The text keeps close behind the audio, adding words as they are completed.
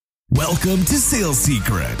Welcome to Sales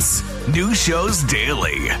Secrets. New shows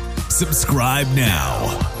daily. Subscribe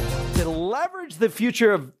now. To leverage the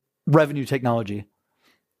future of revenue technology,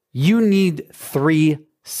 you need 3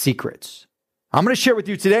 secrets. I'm going to share with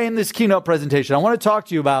you today in this keynote presentation. I want to talk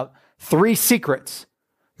to you about 3 secrets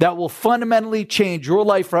that will fundamentally change your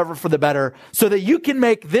life forever for the better so that you can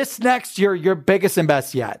make this next year your biggest and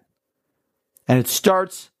best yet. And it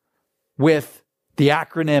starts with the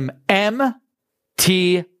acronym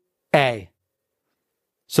MTA.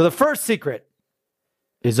 So the first secret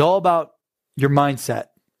is all about your mindset.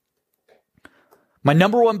 My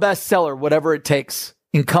number one bestseller, Whatever It Takes,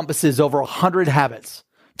 encompasses over 100 habits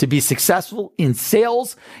to be successful in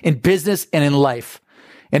sales, in business, and in life.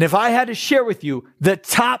 And if I had to share with you the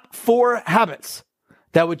top 4 habits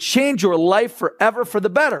that would change your life forever for the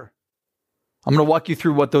better, I'm going to walk you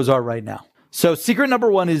through what those are right now. So secret number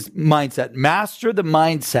 1 is mindset. Master the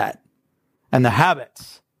mindset and the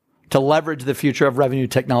habits to leverage the future of revenue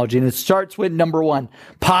technology. And it starts with number 1,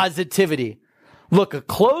 positivity. Look, a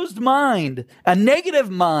closed mind, a negative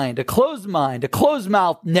mind, a closed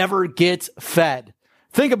mouth never gets fed.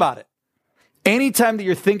 Think about it. Anytime that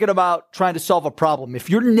you're thinking about trying to solve a problem, if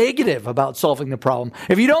you're negative about solving the problem,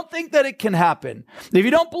 if you don't think that it can happen, if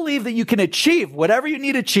you don't believe that you can achieve whatever you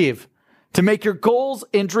need to achieve to make your goals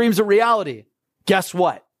and dreams a reality, guess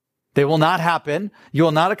what? They will not happen. You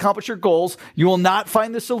will not accomplish your goals. You will not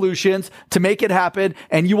find the solutions to make it happen,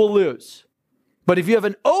 and you will lose. But if you have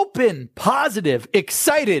an open, positive,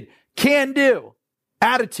 excited, can-do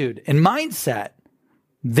attitude and mindset,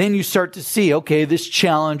 then you start to see, okay, this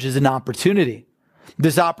challenge is an opportunity.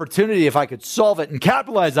 This opportunity, if I could solve it and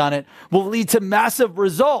capitalize on it, will lead to massive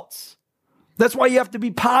results. That's why you have to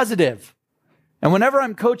be positive. And whenever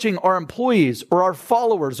I'm coaching our employees or our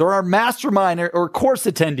followers or our mastermind or course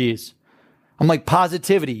attendees, I'm like,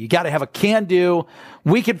 positivity. You got to have a can-do.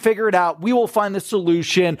 We can figure it out. We will find the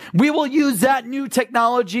solution. We will use that new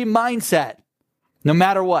technology mindset no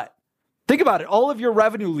matter what. Think about it. All of your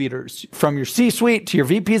revenue leaders, from your C-suite to your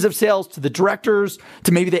VPs of sales to the directors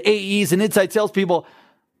to maybe the AEs and inside salespeople,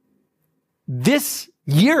 this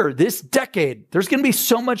year, this decade, there's going to be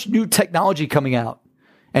so much new technology coming out.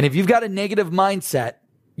 And if you've got a negative mindset,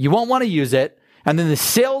 you won't want to use it. And then the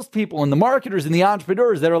salespeople and the marketers and the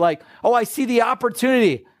entrepreneurs that are like, oh, I see the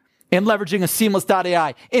opportunity in leveraging a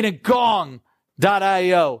Seamless.ai, in a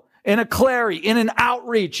Gong.io, in a Clary, in an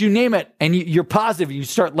Outreach, you name it. And you're positive. You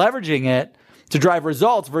start leveraging it to drive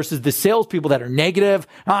results versus the salespeople that are negative.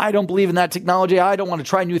 I don't believe in that technology. I don't want to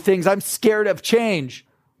try new things. I'm scared of change.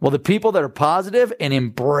 Well, the people that are positive and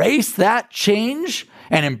embrace that change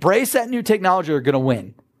and embrace that new technology are going to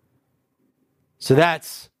win. So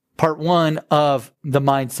that's part 1 of the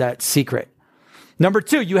mindset secret. Number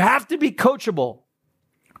 2, you have to be coachable.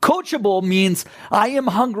 Coachable means I am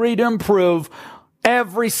hungry to improve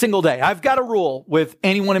every single day. I've got a rule with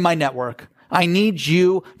anyone in my network. I need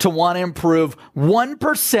you to want to improve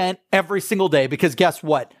 1% every single day because guess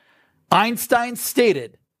what? Einstein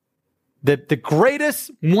stated that the greatest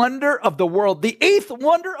wonder of the world, the 8th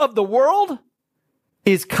wonder of the world,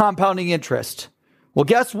 is compounding interest. Well,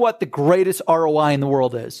 guess what the greatest ROI in the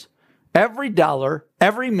world is? Every dollar,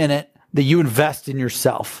 every minute that you invest in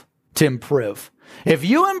yourself to improve. If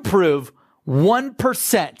you improve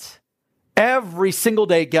 1% every single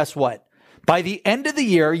day, guess what? By the end of the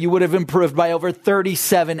year, you would have improved by over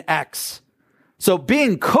 37x. So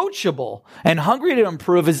being coachable and hungry to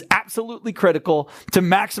improve is absolutely critical to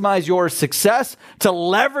maximize your success, to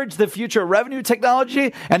leverage the future of revenue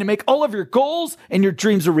technology, and to make all of your goals and your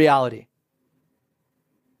dreams a reality.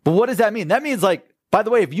 But what does that mean? That means, like, by the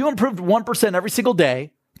way, if you improved 1% every single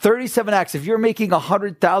day, 37x, if you're making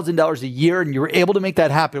 $100,000 a year and you were able to make that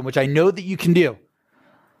happen, which I know that you can do,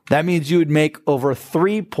 that means you would make over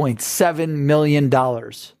 $3.7 million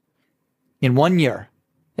in 1 year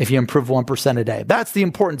if you improve 1% a day. That's the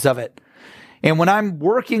importance of it. And when I'm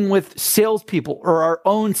working with salespeople or our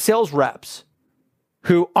own sales reps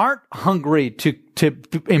who aren't hungry to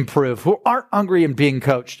improve, who aren't hungry in being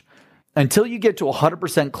coached, until you get to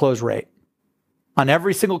 100% close rate on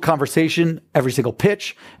every single conversation, every single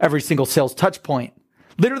pitch, every single sales touch point,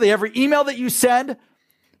 literally every email that you send,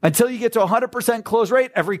 until you get to 100% close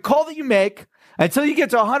rate, every call that you make, until you get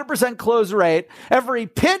to 100% close rate, every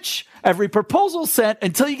pitch, every proposal sent,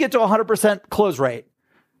 until you get to 100% close rate,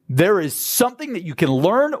 there is something that you can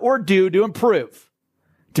learn or do to improve,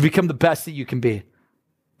 to become the best that you can be.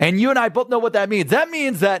 And you and I both know what that means. That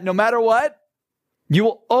means that no matter what, you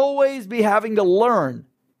will always be having to learn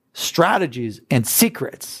strategies and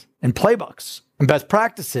secrets and playbooks and best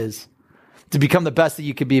practices to become the best that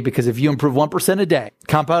you could be, because if you improve 1% a day,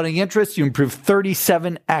 compounding interest, you improve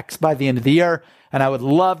 37x by the end of the year. And I would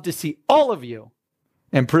love to see all of you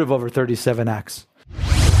improve over 37x.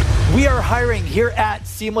 We are hiring here at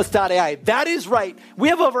Seamless.ai. That is right. We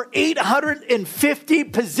have over 850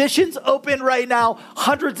 positions open right now,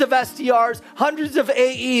 hundreds of SDRs, hundreds of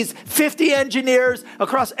AEs, 50 engineers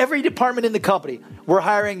across every department in the company. We're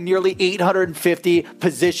hiring nearly 850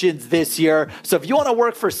 positions this year. So if you want to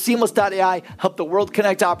work for Seamless.ai, help the world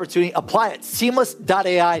connect opportunity, apply at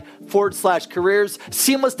Seamless.ai/careers,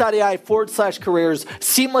 Seamless.ai/careers,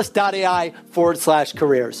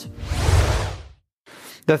 Seamless.ai/careers.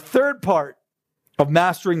 The third part of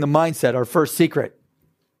mastering the mindset, our first secret,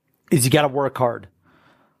 is you got to work hard.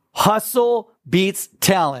 Hustle beats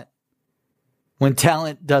talent when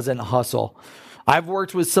talent doesn't hustle. I've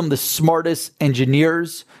worked with some of the smartest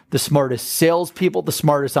engineers, the smartest salespeople, the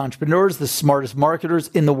smartest entrepreneurs, the smartest marketers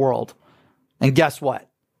in the world. And guess what?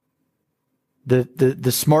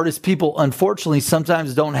 The smartest people, unfortunately,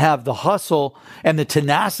 sometimes don't have the hustle and the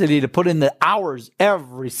tenacity to put in the hours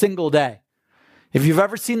every single day. If you've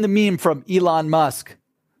ever seen the meme from Elon Musk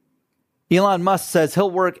says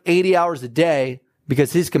he'll work 80 hours a day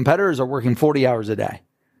because his competitors are working 40 hours a day.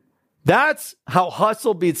 That's how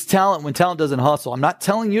hustle beats talent when talent doesn't hustle. I'm not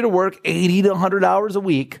telling you to work 80 to 100 hours a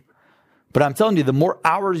week, but I'm telling you the more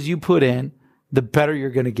hours you put in, the better you're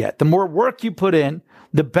going to get. The more work you put in,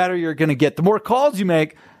 the better you're going to get. The more calls you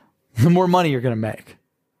make, the more money you're going to make.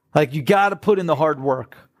 Like, you got to put in the hard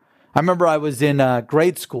work. I remember I was in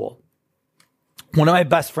grade school. One of my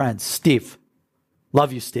best friends, Steve.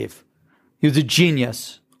 Love you, Steve. He was a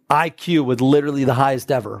genius. IQ was literally the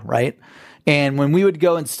highest ever, right? And when we would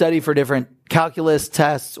go and study for different calculus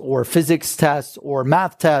tests or physics tests or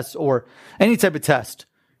math tests or any type of test,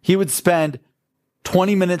 he would spend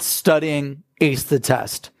 20 minutes studying, ace the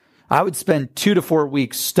test. I would spend 2 to 4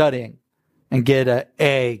 weeks studying and get an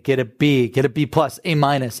A, get a B, get a B plus, A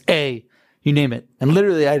minus, A, you name it. And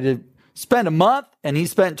literally I had to spend a month and he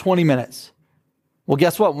spent 20 minutes. Well,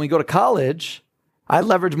 guess what? When we go to college, I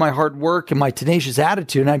leverage my hard work and my tenacious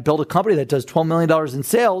attitude, and I build a company that does $12 million in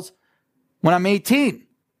sales when I'm 18,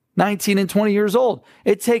 19, and 20 years old.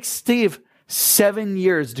 It takes Steve 7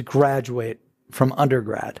 years to graduate from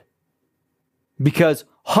undergrad because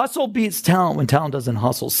hustle beats talent when talent doesn't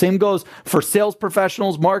hustle. Same goes for sales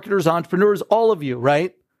professionals, marketers, entrepreneurs, all of you,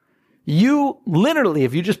 right? You literally,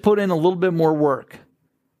 if you just put in a little bit more work,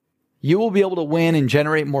 you will be able to win and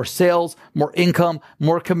generate more sales, more income,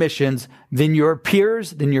 more commissions than your peers,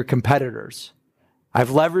 than your competitors. I've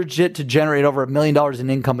leveraged it to generate over $1 million in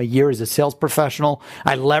income a year as a sales professional.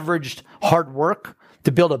 I leveraged hard work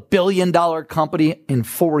to build $1 billion company in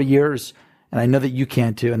 4 years. And I know that you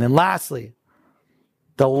can too. And then lastly,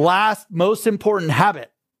 the last most important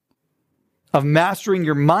habit of mastering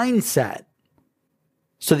your mindset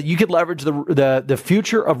so that you could leverage the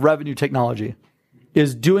future of revenue technology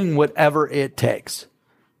is doing whatever it takes.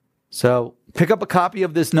 So pick up a copy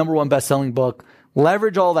of this #1 best-selling book,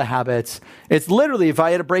 leverage all the habits. It's literally, if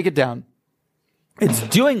I had to break it down, it's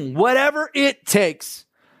doing whatever it takes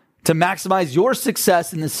to maximize your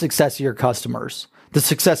success and the success of your customers, the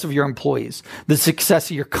success of your employees, the success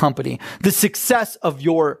of your company, the success of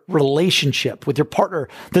your relationship with your partner,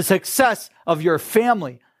 the success of your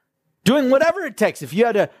family. Doing whatever it takes. If you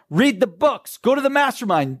had to read the books, go to the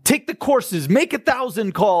mastermind, take the courses, make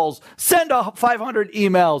 1,000 calls, send 500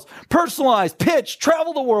 emails, personalize, pitch,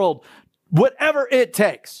 travel the world, whatever it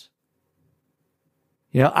takes.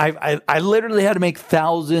 You know, I literally had to make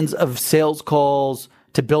thousands of sales calls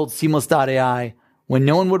to build Seamless.ai when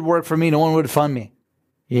no one would work for me, no one would fund me.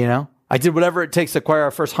 You know, I did whatever it takes to acquire our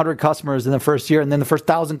first 100 customers in the first year and then the first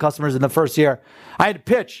 1,000 customers in the first year. I had to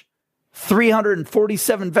pitch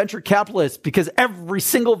 347 venture capitalists because every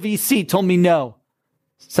single VC told me no.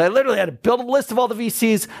 So I literally had to build a list of all the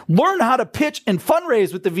VCs, learn how to pitch and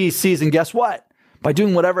fundraise with the VCs. And guess what? By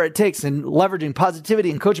doing whatever it takes and leveraging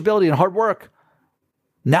positivity and coachability and hard work,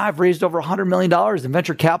 now I've raised over $100 million in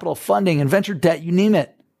venture capital funding and venture debt, you name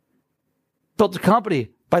it. Built a company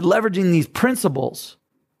by leveraging these principles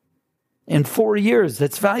in 4 years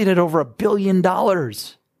that's valued at over $1 billion.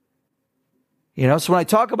 You know, so when I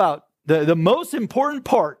talk about the most important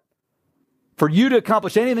part for you to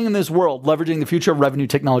accomplish anything in this world, leveraging the future of revenue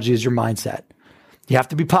technology, is your mindset. You have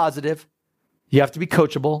to be positive. You have to be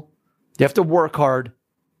coachable. You have to work hard,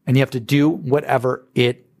 and you have to do whatever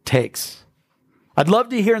it takes. I'd love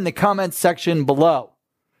to hear in the comments section below.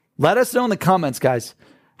 Let us know in the comments, guys.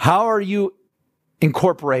 How are you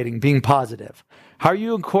incorporating being positive? How are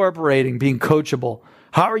you incorporating being coachable?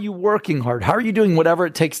 How are you working hard? How are you doing whatever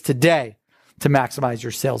it takes today to maximize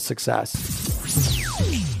your sales success?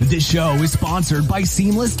 This show is sponsored by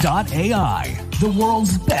Seamless.ai, the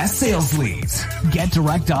world's best sales leads. Get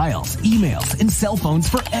direct dials, emails, and cell phones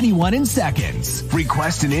for anyone in seconds.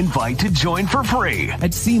 Request an invite to join for free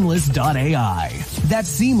at Seamless.ai. That's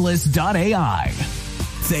Seamless.ai.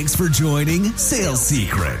 Thanks for joining Sales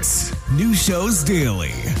Secrets. New shows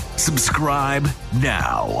daily. Subscribe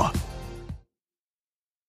now.